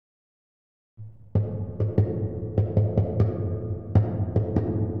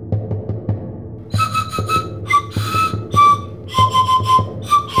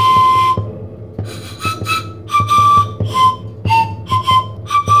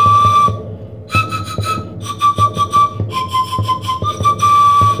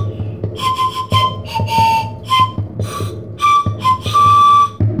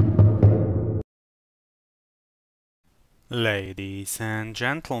Ladies and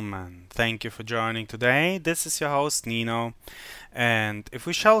gentlemen, thank you for joining today. This is your host Nino, and if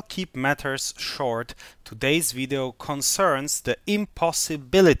we shall keep matters short, today's video concerns the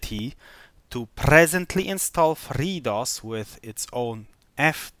impossibility to presently install FreeDOS with its own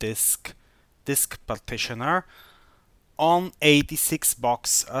F-disk disk partitioner on 86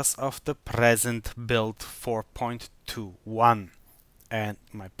 box as of the present build 4.21. And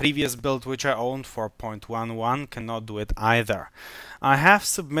my previous build, which I owned, 4.11, cannot do it either. I have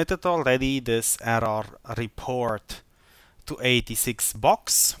submitted already this error report to 86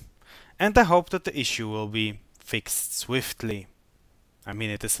 box, and I hope that the issue will be fixed swiftly. I mean,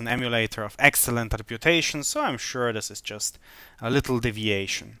 it is an emulator of excellent reputation, so I'm sure this is just a little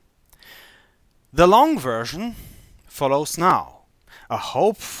deviation. The long version follows now. A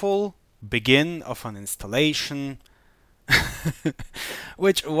hopeful begin of an installation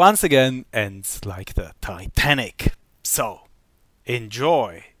which once again ends like the Titanic. So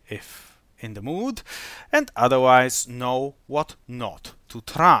enjoy if in the mood, and otherwise know what not to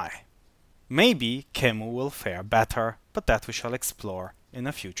try. Maybe Kemu will fare better, but that we shall explore in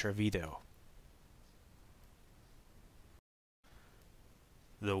a future video.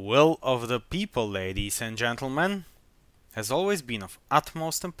 The will of the people, ladies and gentlemen, has always been of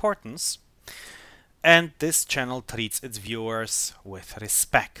utmost importance, and this channel treats its viewers with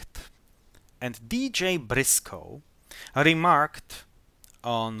respect. And DJ Briscoe remarked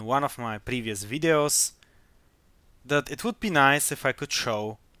on one of my previous videos that it would be nice if I could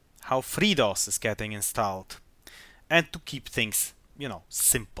show how FreeDOS is getting installed and to keep things,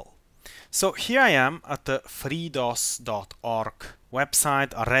 simple. So here I am at the freedos.org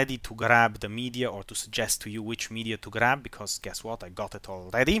website, ready to grab the media or to suggest to you which media to grab, because guess what, I got it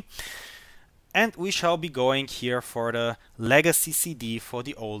already. And we shall be going here for the legacy CD for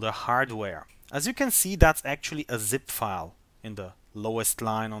the older hardware. As you can see, that's actually a zip file in the lowest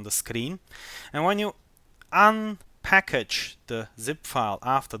line on the screen. And when you unpackage the zip file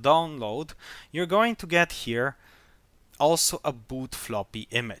after download, you're going to get here also a boot floppy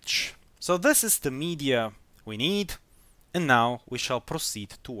image. So this is the media we need, and now we shall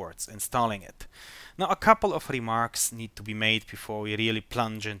proceed towards installing it. Now, a couple of remarks need to be made before we really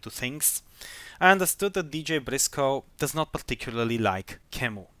plunge into things. I understood that DJ Briscoe does not particularly like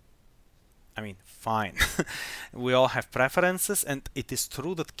Kemu. I mean, fine. We all have preferences, and it is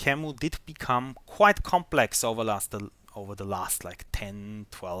true that Kemu did become quite complex over the last like 10,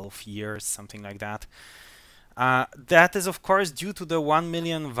 12 years, something like that. That is of course due to the 1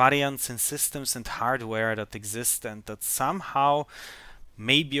 million variants in systems and hardware that exist, and that somehow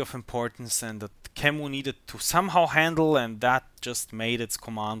may be of importance, and that Kemu needed to somehow handle, and that just made its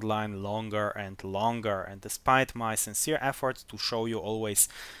command line longer and longer. And despite my sincere efforts to show you always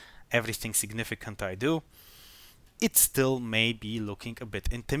everything significant I do, it still may be looking a bit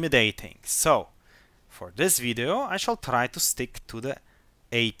intimidating. So for this video I shall try to stick to the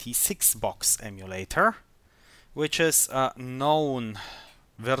 86 box emulator, which is a known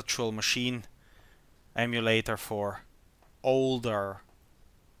virtual machine emulator for older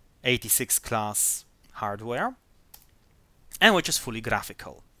 86 class hardware, and which is fully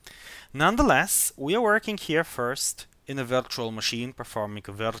graphical. Nonetheless, we are working here first in a virtual machine, performing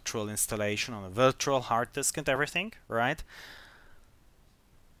a virtual installation on a virtual hard disk and everything, right?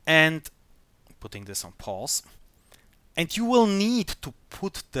 And putting this on pause. And you will need to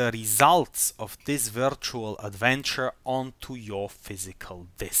put the results of this virtual adventure onto your physical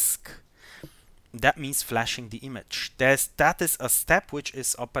disk. That means flashing the image. That is a step which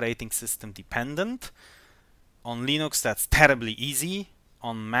is operating system dependent. On Linux that's terribly easy.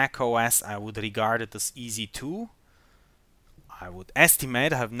 On Mac OS I would regard it as easy too. I would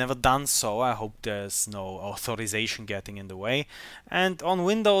estimate, I have never done so, I hope there's no authorization getting in the way. And on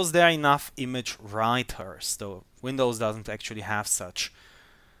Windows there are enough image writers, though Windows doesn't actually have such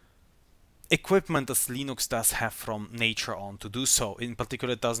equipment as Linux does have from nature on to do so. In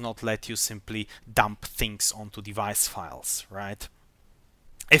particular, it does not let you simply dump things onto device files, right?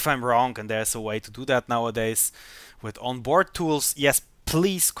 If I'm wrong and there's a way to do that nowadays with onboard tools, yes,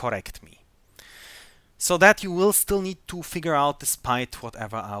 please correct me. So that you will still need to figure out despite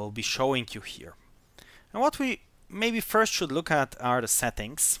whatever I will be showing you here. And what we maybe first should look at are the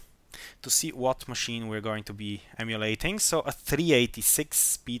settings to see what machine we're going to be emulating. So a 386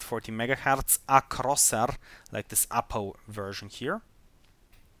 speed 40 MHz a crosser, like this Apo version here.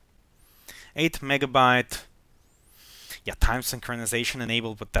 8 MB, yeah, time synchronization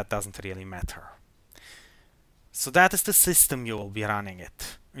enabled, but that doesn't really matter. So that is the system you will be running.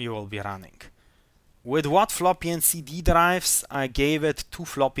 With what floppy and CD drives? I gave it 2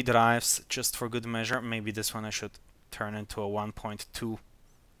 floppy drives just for good measure. Maybe this one I should turn into a 1.2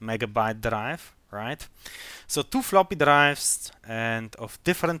 megabyte drive, right? So 2 floppy drives and of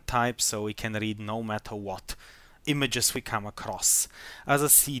different types, so we can read no matter what images we come across. As a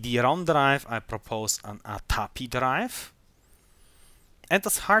CD-ROM drive, I propose an ATAPI drive. And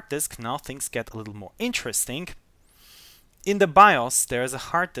as hard disk, now things get a little more interesting. In the BIOS, there is a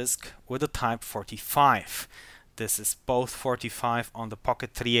hard disk with a type 45. This is both 45 on the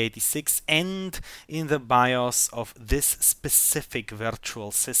Pocket 386 and in the BIOS of this specific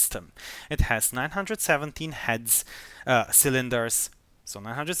virtual system. It has 917 heads, cylinders, so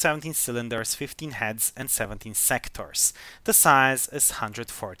 917 cylinders, 15 heads, and 17 sectors. The size is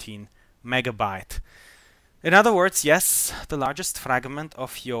 114 megabyte. In other words, yes, the largest fragment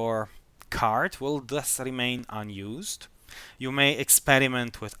of your card will thus remain unused. You may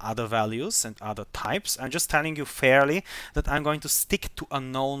experiment with other values and other types. I'm just telling you fairly that I'm going to stick to a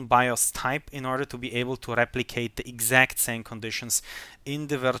known BIOS type in order to be able to replicate the exact same conditions in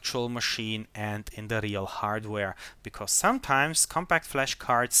the virtual machine and in the real hardware, because sometimes compact flash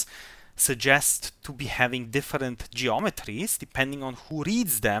cards suggest to be having different geometries depending on who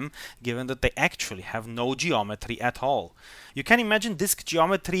reads them, given that they actually have no geometry at all. You can imagine disk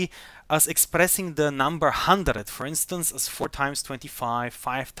geometry as expressing the number 100, for instance, as 4 times 25,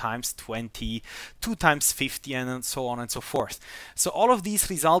 5 times 20, 2 times 50, and so on and so forth. So all of these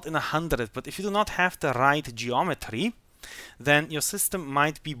result in 100, but if you do not have the right geometry, then your system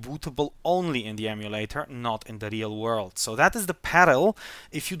might be bootable only in the emulator, not in the real world. So that is the peril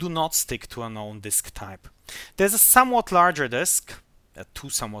if you do not stick to a known disk type. There's a somewhat larger disk,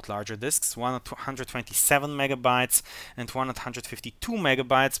 two somewhat larger disks, one at 127 megabytes and one at 152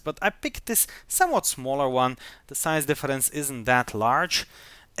 megabytes, but I picked this somewhat smaller one. The size difference isn't that large,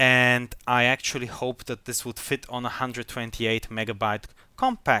 and I actually hope that this would fit on a 128 megabyte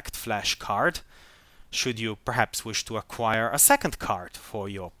compact flash card, should you perhaps wish to acquire a second card for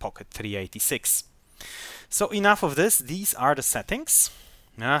your Pocket 386. So enough of this. These are the settings.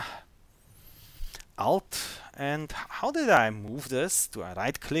 Alt, and how did I move this? Do I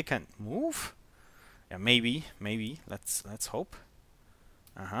right click and move? Yeah, maybe. Let's hope.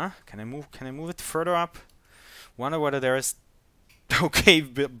 Can I move it further up? Wonder whether there is okay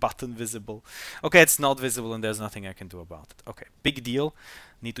button visible. Okay, it's not visible and there's nothing I can do about it. Okay, big deal.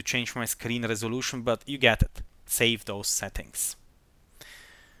 Need to change my screen resolution, but you get it. Save those settings.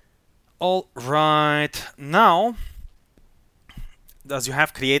 All right, now, as you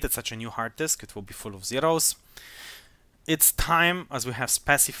have created such a new hard disk, it will be full of zeros. It's time, as we have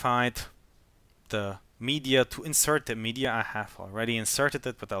specified the media, to insert the media. I have already inserted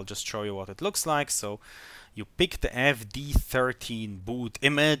it, but I'll just show you what it looks like. So you pick the FD13 boot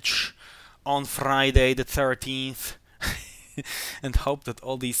image on Friday the 13th and hope that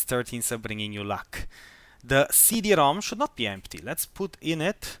all these 13s are bringing you luck. The CD-ROM should not be empty. Let's put in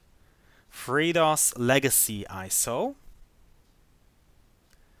it FreeDOS Legacy ISO.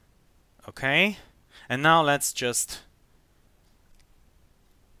 Okay, and now let's just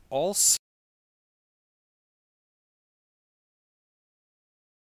also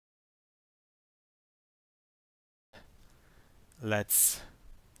let's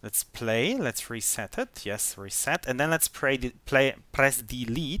play. Let's reset it. Yes, reset, and then let's press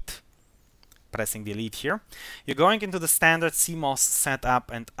delete. Pressing delete here. You're going into the standard CMOS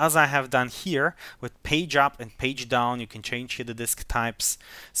setup, and as I have done here with page up and page down, you can change here the disk types.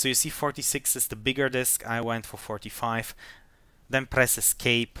 So you see 46 is the bigger disk. I went for 45. Then press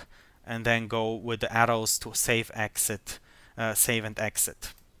escape, and then go with the arrows to save, exit, save and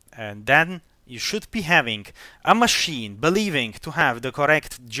exit, and then you should be having a machine believing to have the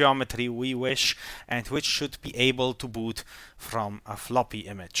correct geometry we wish, and which should be able to boot from a floppy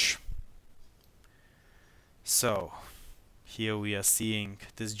image. So here we are seeing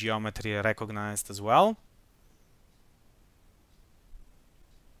this geometry recognized as well.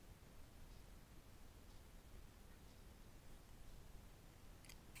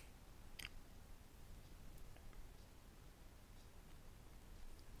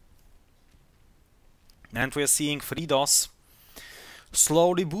 And we are seeing FreeDOS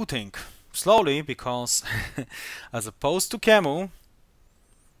slowly booting. Slowly, because as opposed to Camu,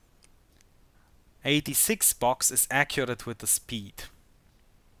 86 box is accurate with the speed.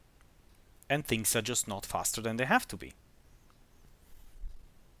 And things are just not faster than they have to be.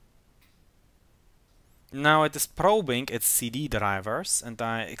 Now it is probing its CD drivers, and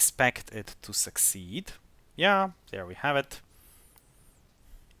I expect it to succeed. Yeah, there we have it.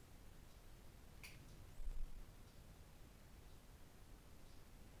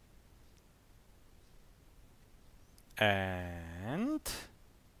 And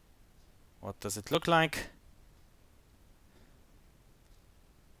what does it look like?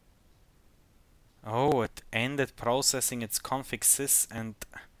 Oh, it ended processing its config sys and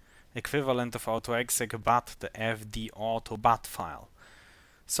equivalent of autoexec bat, the fd auto bat file.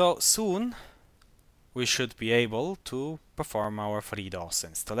 So soon we should be able to perform our FreeDOS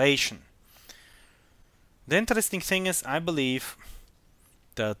installation. The interesting thing is, I believe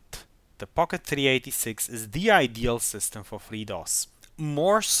that the Pocket 386 is the ideal system for FreeDOS,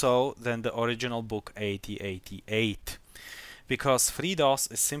 more so than the original book 8088, because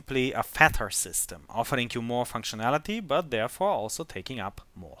FreeDOS is simply a fatter system, offering you more functionality, but therefore also taking up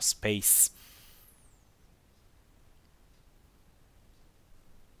more space.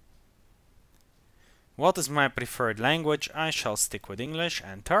 What is my preferred language? I shall stick with English.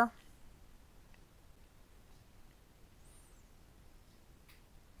 Enter.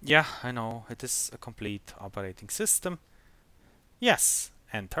 Yeah, I know, it is a complete operating system. Yes,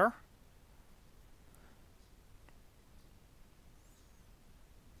 enter.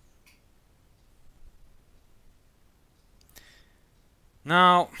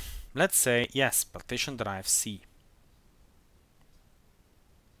 Now, let's say, yes, partition drive C.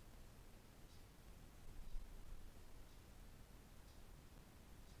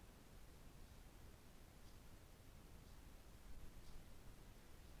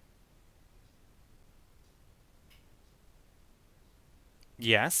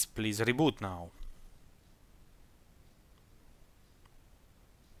 Yes, please reboot now.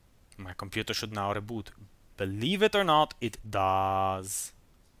 My computer should now reboot. Believe it or not, it does.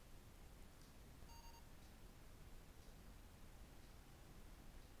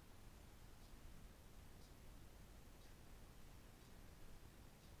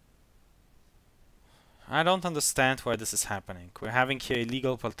 I don't understand why this is happening. We're having here a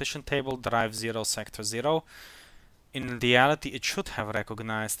legal partition table, drive 0, sector 0. In reality, it should have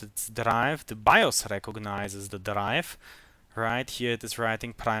recognized its drive. The BIOS recognizes the drive. Right here it is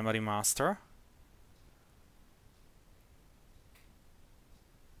writing primary master.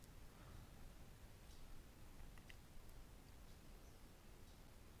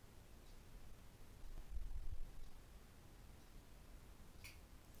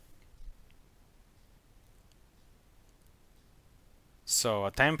 So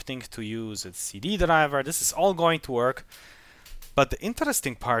attempting to use its CD driver, this is all going to work. But the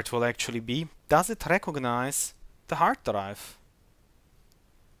interesting part will actually be, does it recognize the hard drive?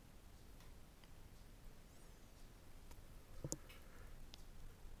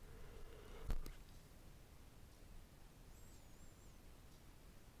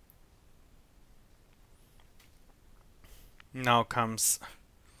 Now comes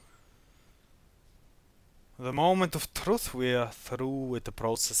the moment of truth. We are through with the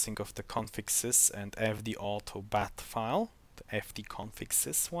processing of the config sys and fd auto bat file, the fd config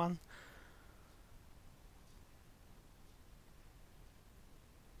sys one.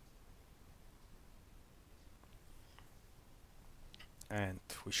 And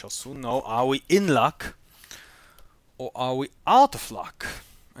we shall soon know, are we in luck or are we out of luck?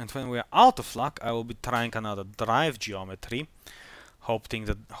 And when we are out of luck, I will be trying another drive geometry, hoping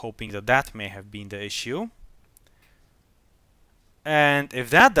that that may have been the issue. And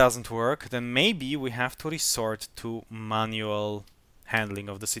if that doesn't work, then maybe we have to resort to manual handling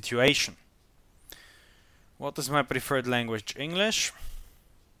of the situation. What is my preferred language? English.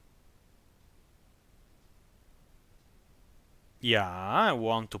 Yeah, I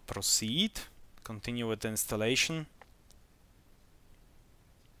want to proceed. Continue with the installation.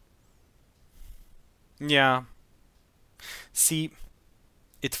 Yeah. See,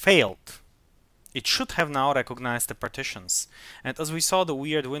 it failed. It should have now recognized the partitions. And as we saw the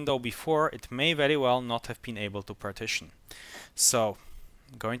weird window before, it may very well not have been able to partition. So,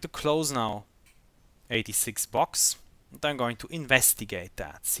 I'm going to close now 86 box, and I'm going to investigate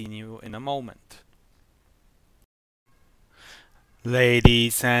that. See you in a moment.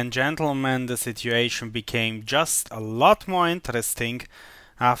 Ladies and gentlemen, the situation became just a lot more interesting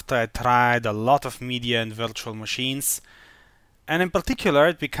after I tried a lot of media and virtual machines. And in particular,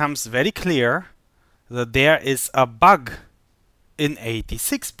 it becomes very clear that there is a bug in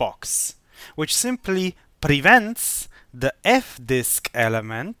 86 box, which simply prevents the fdisk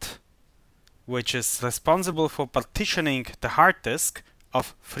element, which is responsible for partitioning the hard disk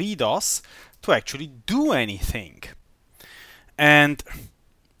of FreeDOS, to actually do anything. And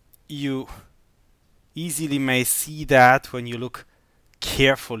you easily may see that when you look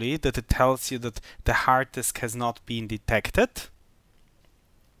carefully, that it tells you that the hard disk has not been detected.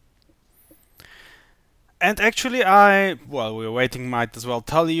 And actually while we're waiting, might as well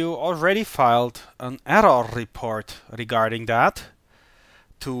tell you, already filed an error report regarding that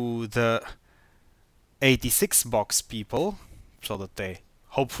to the 86 box people, so that they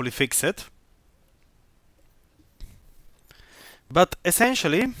hopefully fix it. But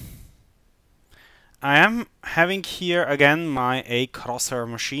essentially, I am having here again my A crosser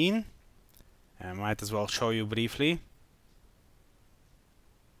machine. I might as well show you briefly.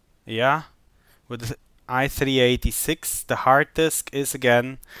 Yeah, with the i386, the hard disk is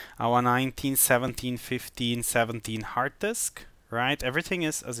again our 1917, 15, 17 hard disk, right? Everything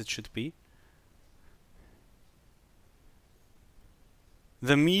is as it should be.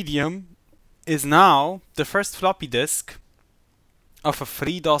 The medium is now the first floppy disk of a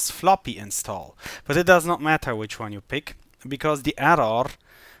FreeDOS floppy install. But it does not matter which one you pick, because the error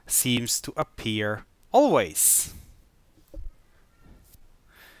seems to appear always.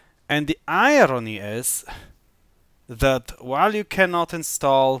 And the irony is that while you cannot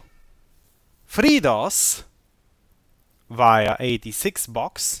install FreeDOS via 86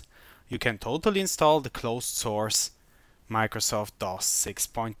 box, you can totally install the closed source Microsoft DOS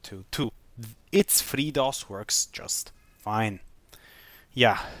 6.22. Its FreeDOS works just fine.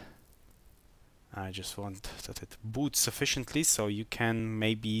 Yeah, I just want that it boots sufficiently so you can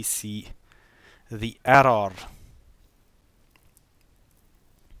maybe see the error.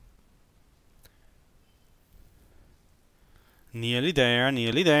 Nearly there,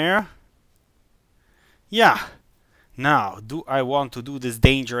 nearly there. Yeah. Now, do I want to do this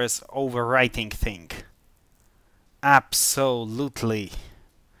dangerous overwriting thing? Absolutely.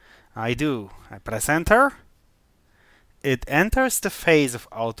 I do. I press enter. It enters the phase of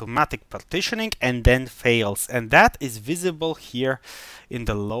automatic partitioning and then fails. And that is visible here in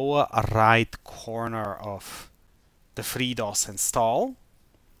the lower right corner of the FreeDOS install.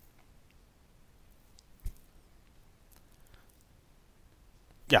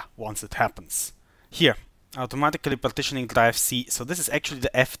 Yeah, once it happens. Here, automatically partitioning drive C. So this is actually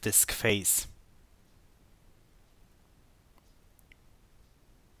the F-disk phase.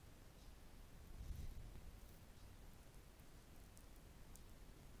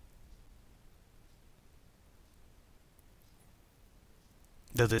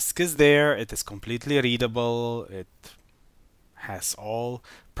 The disk is there, it is completely readable, it has all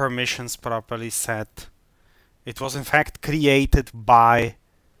permissions properly set. It was in fact created by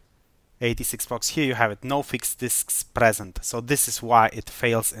 86 box. Here you have it, no fixed disks present. So this is why it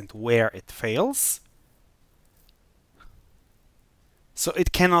fails and where it fails. So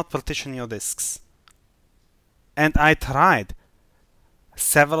it cannot partition your disks. And I tried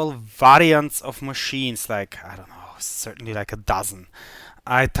several variants of machines, like, I don't know, certainly like a dozen.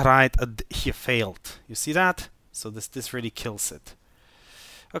 I tried, here failed. You see that? So this really kills it.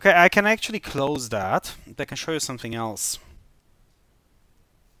 Okay, I can actually close that. I can show you something else.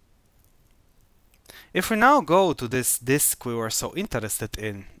 If we now go to this disk we were so interested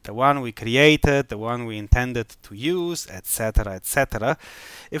in, the one we created, the one we intended to use, etc., etc.,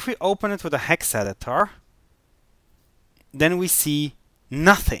 if we open it with a hex editor, then we see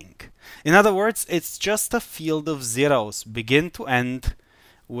nothing. In other words, it's just a field of zeros, begin to end,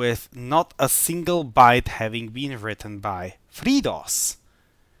 with not a single byte having been written by FreeDOS.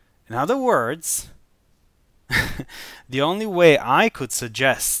 In other words, the only way I could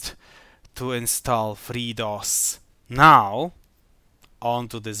suggest to install FreeDOS now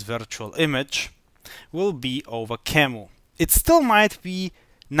onto this virtual image will be over QEMU. It still might be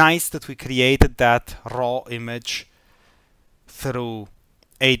nice that we created that raw image through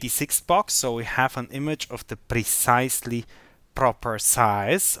 86 box, so we have an image of the precisely proper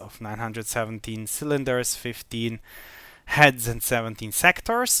size of 917 cylinders, 15 heads and 17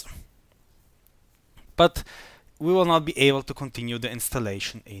 sectors. But we will not be able to continue the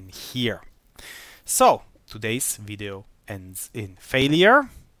installation in here. So today's video ends in failure,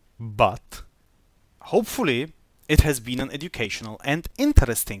 but hopefully it has been an educational and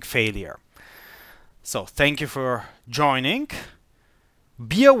interesting failure. So thank you for joining.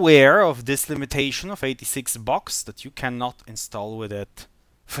 Be aware of this limitation of 86 box, that you cannot install with it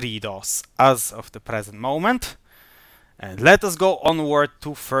FreeDOS as of the present moment. And let us go onward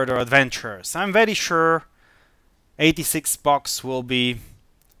to further adventures. I'm very sure 86 box will be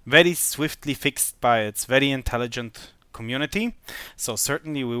very swiftly fixed by its very intelligent community. So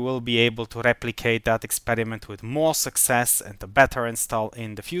certainly we will be able to replicate that experiment with more success and a better install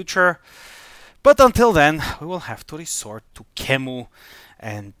in the future. But until then, we will have to resort to QEMU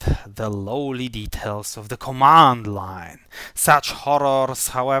and the lowly details of the command line. Such horrors,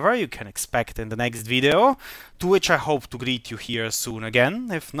 however, you can expect in the next video, to which I hope to greet you here soon again.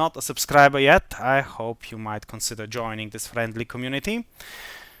 If not a subscriber yet, I hope you might consider joining this friendly community.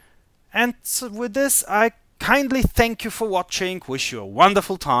 And so with this, I kindly thank you for watching, wish you a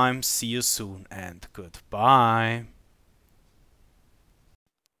wonderful time, see you soon, and goodbye.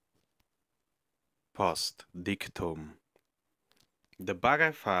 Post dictum. the bug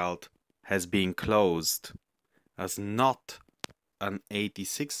I filed has been closed as not an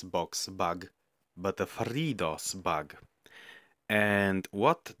 86 box bug, but a FreeDOS bug. And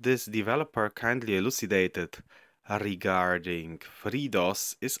what this developer kindly elucidated regarding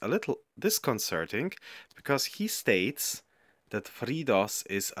FreeDOS is a little disconcerting, because he states that FreeDOS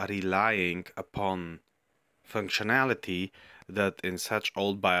is relying upon functionality that in such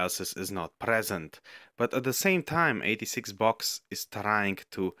old BIOSes is not present. But at the same time, 86box is trying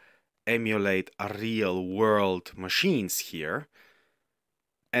to emulate a real world machines here.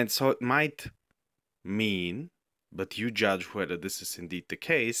 And so it might mean, but you judge whether this is indeed the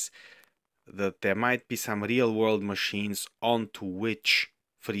case, that there might be some real world machines onto which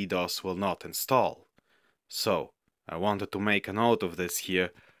FreeDOS will not install. So I wanted to make a note of this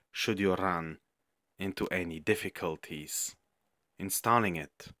here, should you run into any difficulties installing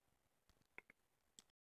it.